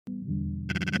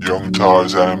Young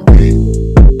Tarzan beat.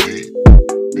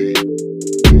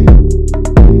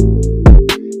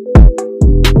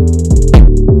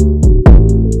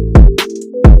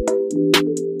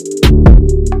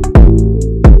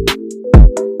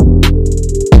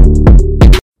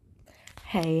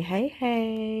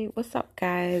 Hey, what's up,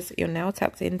 guys? You're now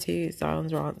tapped into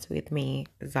Zion's Rants with me,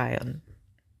 Zion.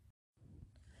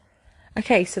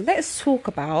 Okay, so let's talk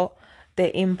about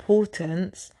the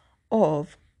importance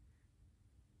of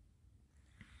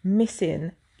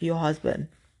missing your husband.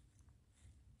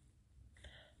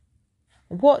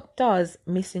 What does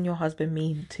missing your husband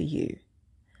mean to you?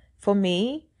 For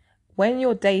me, when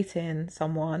you're dating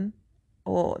someone,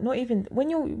 or not even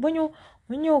when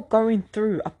you're going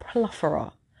through a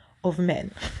plethora of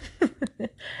men,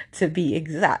 to be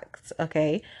exact,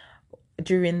 okay,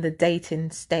 during the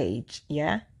dating stage,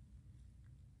 yeah,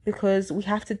 because we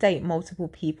have to date multiple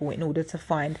people in order to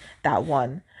find that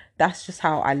one. That's just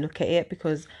how I look at it,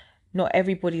 because not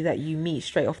everybody that you meet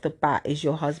straight off the bat is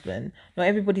your husband. Not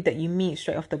everybody that you meet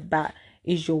straight off the bat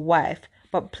is your wife.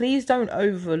 But please don't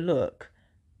overlook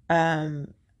a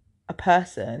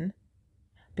person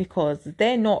because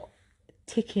they're not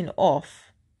ticking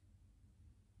off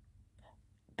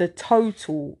the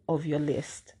total of your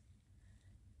list.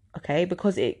 Okay,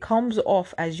 because it comes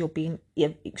off as you're being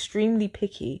extremely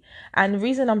picky. And the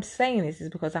reason I'm saying this is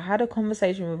because I had a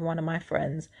conversation with one of my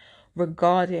friends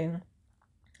regarding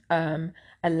a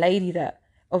lady that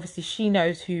obviously she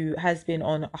knows, who has been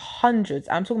on hundreds,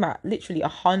 I'm talking about literally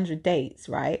 100 dates,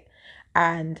 right?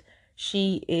 And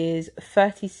she is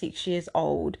 36 years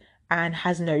old and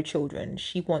has no children.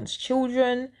 She wants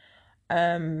children,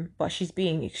 but she's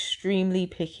being extremely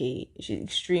picky. She's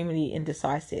extremely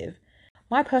indecisive.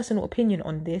 My personal opinion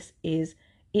on this is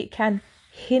it can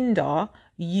hinder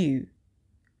you,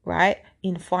 right,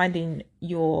 in finding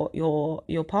your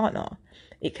partner.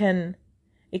 It can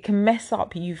mess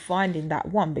up you finding that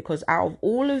one, because out of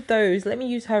all of those, let me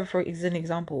use her as an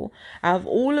example. Out of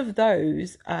all of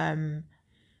those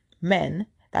men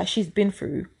that she's been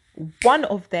through, one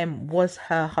of them was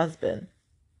her husband.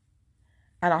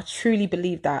 And I truly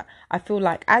believe that. I feel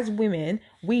like as women,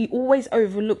 we always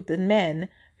overlook the men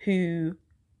who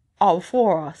are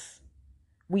for us.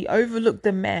 We overlook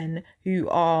the men who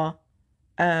are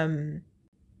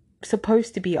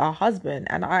supposed to be our husband.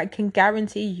 And I can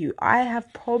guarantee you, I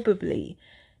have probably,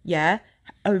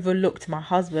 overlooked my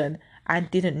husband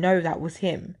and didn't know that was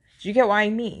him. Do you get what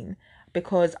I mean?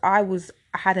 Because I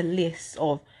had a list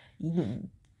of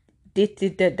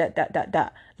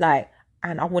that, like,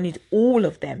 and I wanted all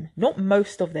of them, not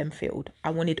most of them filled.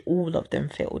 I wanted all of them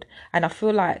filled. And I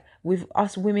feel like with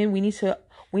us women, we need to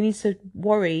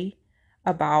worry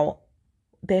about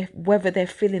whether they're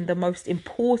feeling the most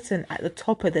important at the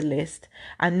top of the list,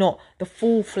 and not the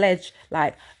full-fledged,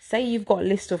 like, say you've got a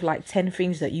list of like 10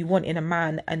 things that you want in a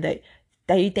man and that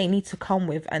they need to come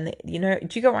with, and do you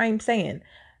get what I'm saying?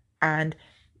 And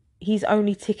he's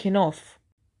only ticking off,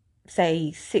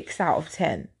 say, 6 out of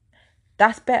 10.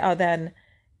 That's better than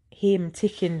him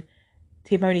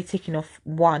only ticking off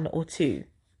 1 or 2.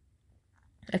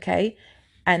 Okay?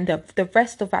 And the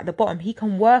rest of at the bottom he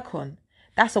can work on.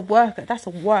 That's a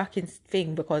working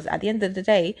thing, because at the end of the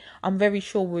day, I'm very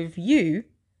sure with you,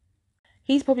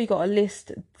 he's probably got a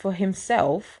list for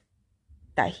himself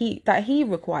that he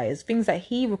requires, things that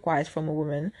he requires from a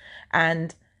woman,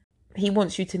 and he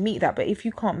wants you to meet that. But if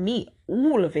you can't meet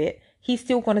all of it, he's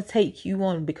still going to take you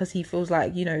on, because he feels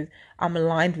like, I'm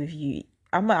aligned with you.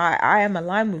 I am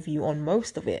aligned with you on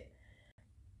most of it.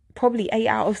 Probably 8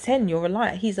 out of 10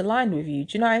 he's aligned with you.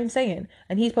 Do you know what I'm saying?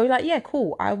 And he's probably like, yeah,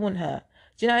 cool, I want her.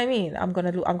 Do you know what I mean? I'm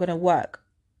gonna work.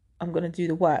 I'm gonna do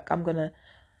the work. I'm gonna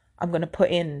put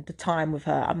in the time with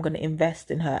her. I'm gonna invest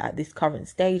in her at this current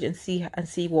stage and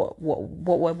see what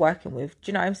we're working with. Do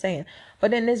you know what I'm saying?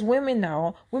 But then there's women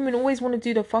now. Women always want to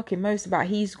do the fucking most about,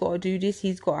 he's got to do this,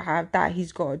 he's got to have that,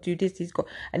 he's got to do this,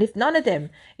 and if none of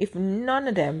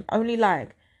them only,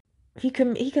 like, he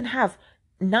can have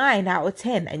 9 out of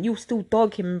 10 and you'll still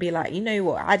dog him and be like, you know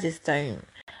what, I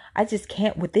just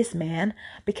can't with this man,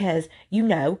 because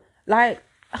like,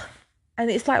 and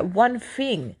it's like one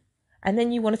thing, and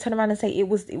then you want to turn around and say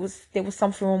there was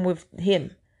something wrong with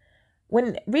him,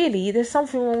 when really there's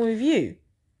something wrong with you.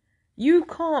 You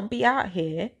can't be out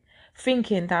here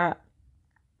thinking that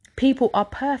people are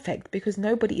perfect, because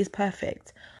nobody is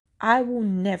perfect. I will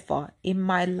never in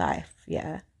my life,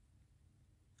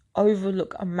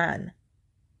 overlook a man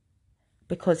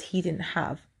because he didn't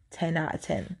have 10 out of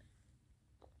 10.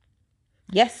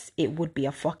 Yes, it would be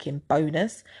a fucking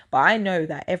bonus, but I know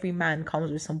that every man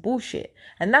comes with some bullshit,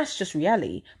 and that's just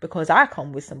reality, because I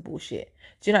come with some bullshit.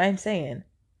 Do you know what I'm saying?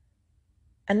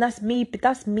 And that's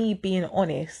me being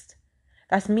honest.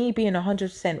 That's me being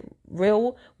 100%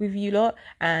 real with you lot.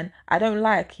 And I don't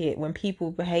like it when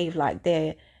people behave like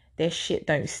their shit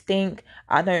don't stink.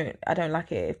 I don't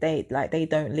like it if they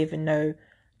don't live in no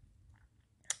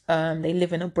they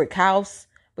live in a brick house,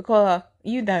 because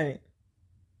you don't.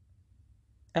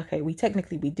 Okay, we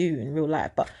do in real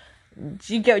life, but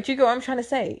do you get what I'm trying to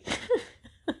say?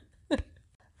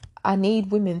 I need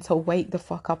women to wake the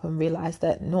fuck up and realize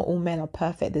that not all men are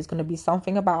perfect. There's going to be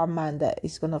something about a man that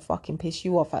is going to fucking piss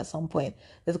you off at some point.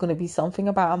 There's going to be something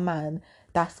about a man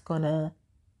that's going to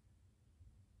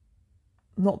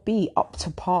not be up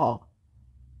to par.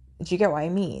 Do you get what I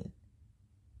mean?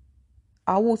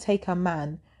 I will take a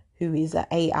man who is an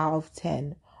 8 out of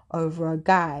 10 over a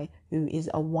guy who is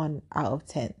a 1 out of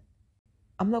 10.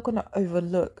 I'm not going to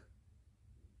overlook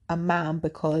a man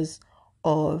because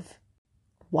of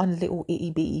one little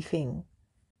itty bitty thing.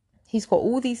 He's got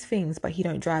all these things, but he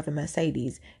don't drive a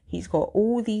Mercedes. He's got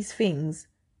all these things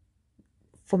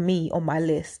for me on my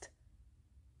list.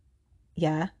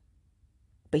 Yeah.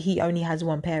 But he only has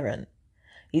one parent.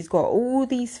 He's got all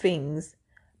these things,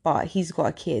 but he's got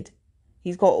a kid.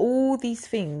 He's got all these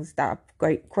things that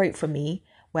are great for me,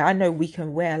 where I know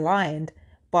we're aligned,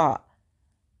 but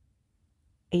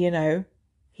you know,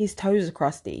 his toes are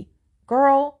crusty.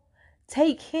 Girl,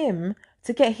 take him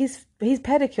to get his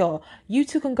pedicure. You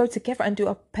two can go together and do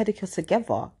a pedicure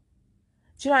together.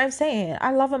 Do you know what I'm saying?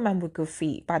 I love a man with good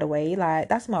feet, by the way. Like,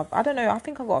 that's I don't know, I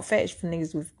think I've got a fetish for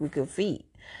niggas with good feet.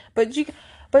 But you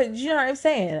know what I'm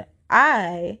saying?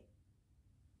 I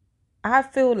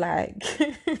feel like,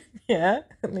 yeah,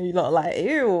 you lot like,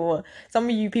 ew. Some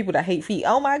of you people that hate feet,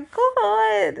 oh my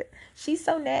God, she's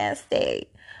so nasty.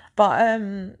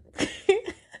 But,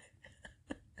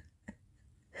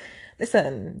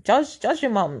 listen, judge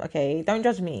your mum, okay? Don't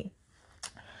judge me.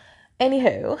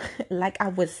 Anywho, like I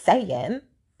was saying,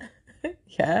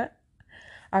 yeah,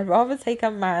 I'd rather take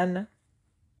a man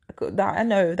that I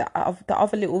know that the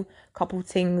other little couple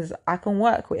things I can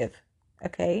work with,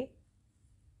 okay?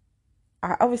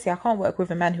 Obviously I can't work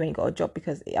with a man who ain't got a job,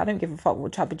 because I don't give a fuck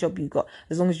what type of job you got,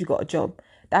 as long as you got a job.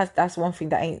 That's one thing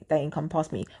that ain't come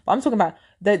past me. But I'm talking about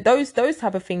those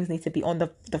type of things need to be on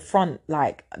the front,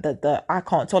 like the I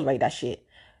can't tolerate that shit.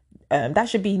 That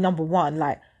should be number one.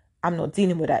 Like, I'm not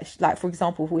dealing with that. Like, for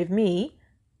example, with me,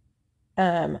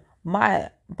 my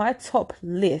top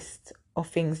list of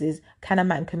things is, can a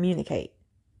man communicate?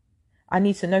 I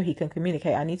need to know he can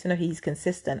communicate. I need to know he's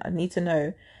consistent. I need to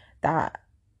know that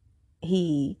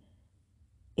he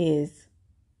is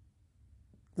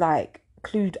like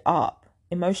clued up,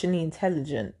 emotionally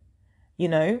intelligent, you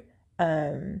know,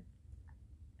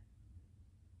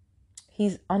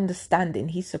 he's understanding,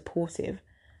 he's supportive,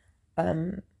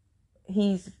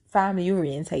 he's family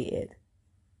orientated,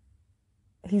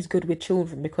 he's good with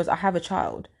children, because I have a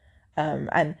child,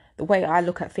 and the way I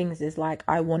look at things is like,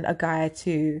 I want a guy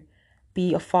to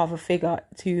be a father figure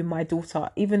to my daughter.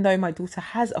 Even though my daughter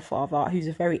has a father who's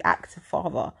a very active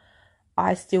father,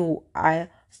 I still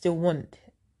want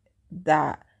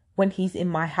that when he's in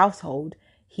my household,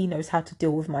 he knows how to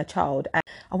deal with my child, and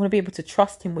I want to be able to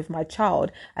trust him with my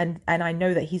child, and I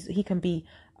know that he can be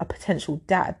a potential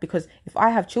dad, because if I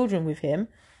have children with him,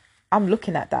 I'm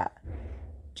looking at that.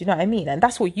 Do you know what I mean? And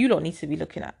that's what you lot need to be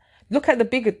looking at. Look at the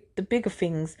bigger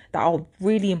things that are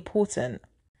really important.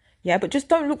 Yeah, but just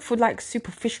don't look for like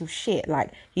superficial shit.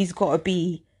 Like, he's got to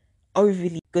be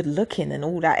overly good looking and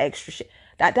all that extra shit.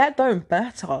 That don't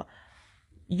matter.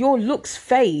 Your looks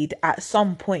fade at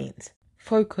some point.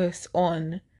 Focus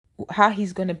on how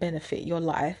he's going to benefit your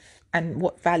life and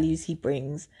what values he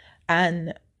brings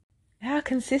and how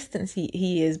consistent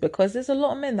he is, because there's a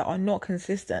lot of men that are not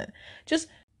consistent. Just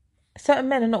certain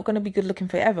men are not going to be good looking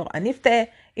forever, and if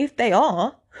they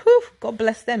are, whew, God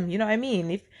bless them. You know what I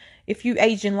mean? If you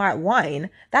aging like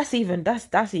wine, that's even,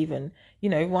 you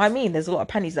know what I mean? There's a lot of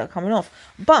panties that are coming off,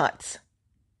 but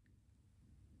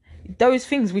those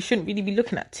things we shouldn't really be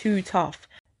looking at too tough.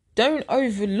 Don't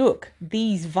overlook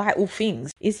these vital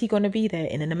things. Is he going to be there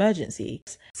in an emergency?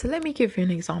 So let me give you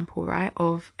an example, right,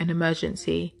 of an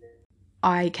emergency.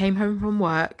 I came home from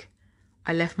work.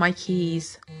 I left my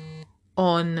keys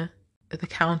on the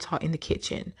counter in the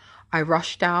kitchen. I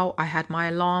rushed out. I had my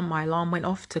alarm. My alarm went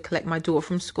off to collect my daughter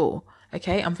from school.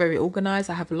 Okay, I'm very organized.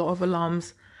 I have a lot of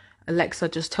alarms. Alexa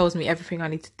just tells me everything I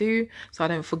need to do so I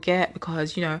don't forget,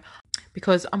 because, you know,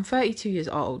 because I'm 32 years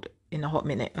old in a hot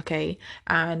minute, okay?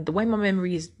 And the way my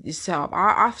memory is set up,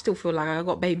 I still feel like I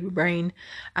got baby brain,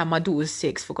 and my daughter's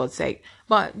 6, for God's sake.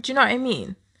 But do you know what I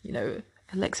mean? You know,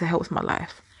 Alexa helps my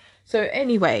life. So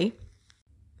anyway,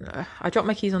 I dropped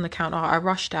my keys on the counter. I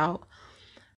rushed out.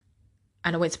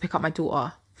 and I went to pick up my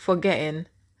daughter, forgetting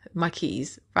my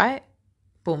keys, right?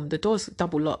 Boom, the door's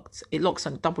double locked. It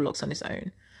double locks on its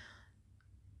own.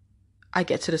 I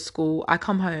get to the school, I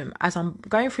come home. As I'm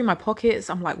going through my pockets,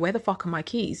 I'm like, where the fuck are my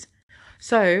keys?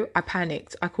 So I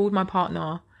panicked. I called my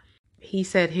partner. He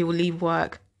said he will leave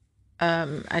work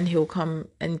and he'll come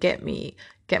and get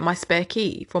my spare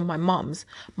key from my mum's.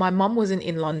 My mum wasn't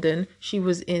in London. She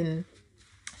was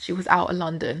out of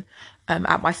London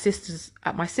at my sister's.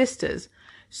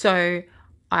 So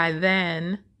I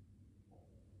then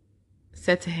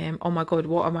said to him, oh my God,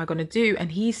 what am I going to do?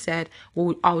 And he said,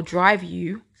 well, I'll drive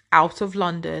you out of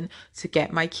London to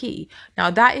get my key.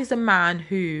 Now, that is a man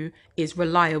who is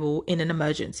reliable in an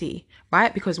emergency,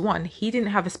 right? Because one, he didn't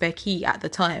have a spare key at the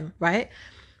time, right?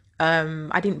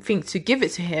 I didn't think to give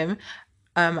it to him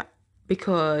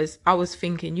because I was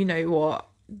thinking, you know what,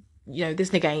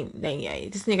 this nigga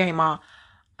ain't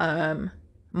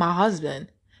my husband.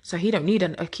 So he don't need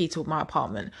a key to my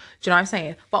apartment. Do you know what I'm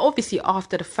saying? But obviously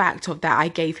after the fact of that, I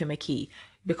gave him a key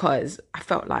because I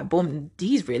felt like, boom,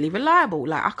 he's really reliable.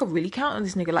 Like, I could really count on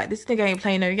this nigga. Like, this nigga ain't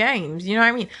playing no games. You know what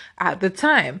I mean? At the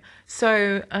time.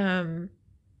 So,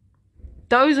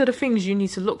 those are the things you need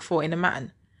to look for in a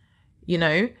man,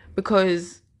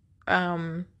 because,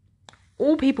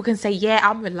 all people can say, yeah,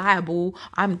 I'm reliable,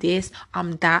 I'm this,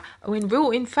 I'm that.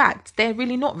 In fact, they're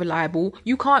really not reliable.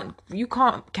 You can't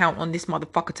count on this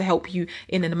motherfucker to help you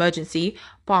in an emergency,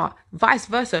 but vice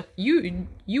versa, you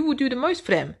will do the most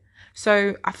for them.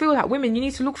 So I feel like women, you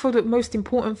need to look for the most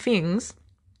important things.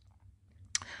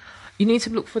 You need to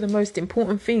look for the most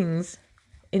important things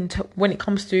when it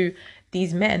comes to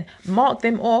these men. Mark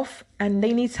them off, and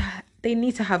they need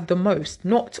to have the most,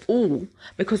 not all.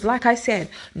 Because like I said,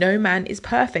 no man is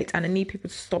perfect, and I need people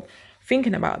to stop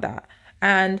thinking about that.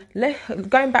 And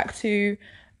going back to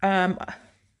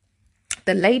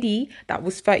the lady that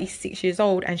was 36 years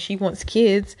old and she wants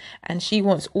kids and she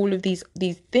wants all of these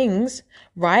things,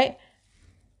 right?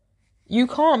 You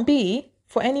can't be,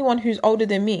 for anyone who's older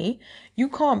than me, you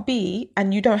can't be,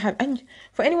 and you don't have, and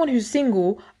for anyone who's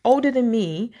single, older than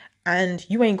me, and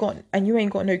you ain't got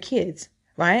no kids,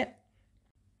 right?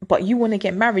 But you want to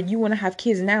get married, you want to have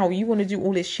kids now, you want to do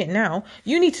all this shit now,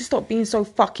 you need to stop being so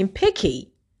fucking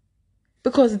picky.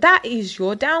 Because that is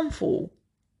your downfall.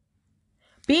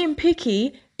 Being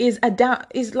picky is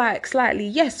like slightly,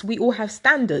 yes, we all have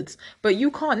standards, but you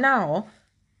can't now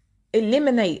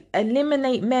eliminate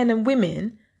men and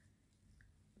women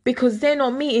because they're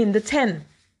not meeting the 10.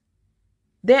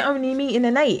 They're only meeting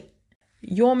an 8.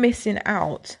 You're missing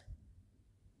out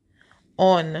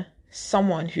on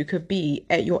someone who could be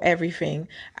at your everything.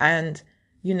 And,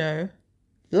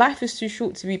 life is too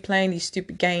short to be playing these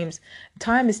stupid games.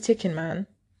 Time is ticking, man.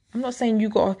 I'm not saying you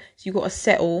gotta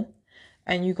settle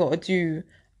and you gotta do,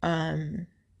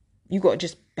 you gotta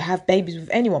just have babies with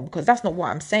anyone, because that's not what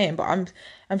I'm saying. But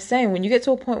I'm saying when you get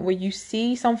to a point where you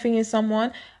see something in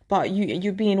someone, but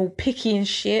you're being all picky and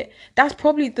shit, that's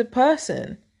probably the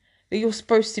person that you're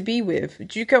supposed to be with.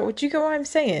 Do you get what I'm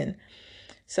saying?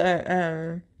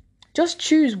 So, just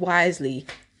choose wisely.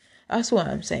 That's what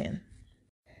I'm saying.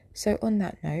 So on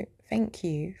that note, thank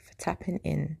you for tapping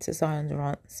in to Zion's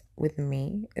Rants with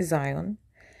me, Zion.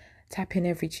 Tap in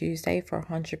every Tuesday for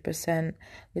 100%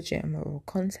 legitimate raw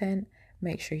content.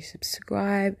 Make sure you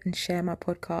subscribe and share my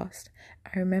podcast.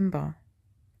 And remember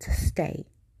to stay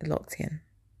locked in.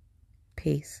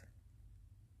 Peace.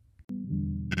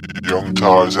 Young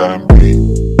Tarzan beat.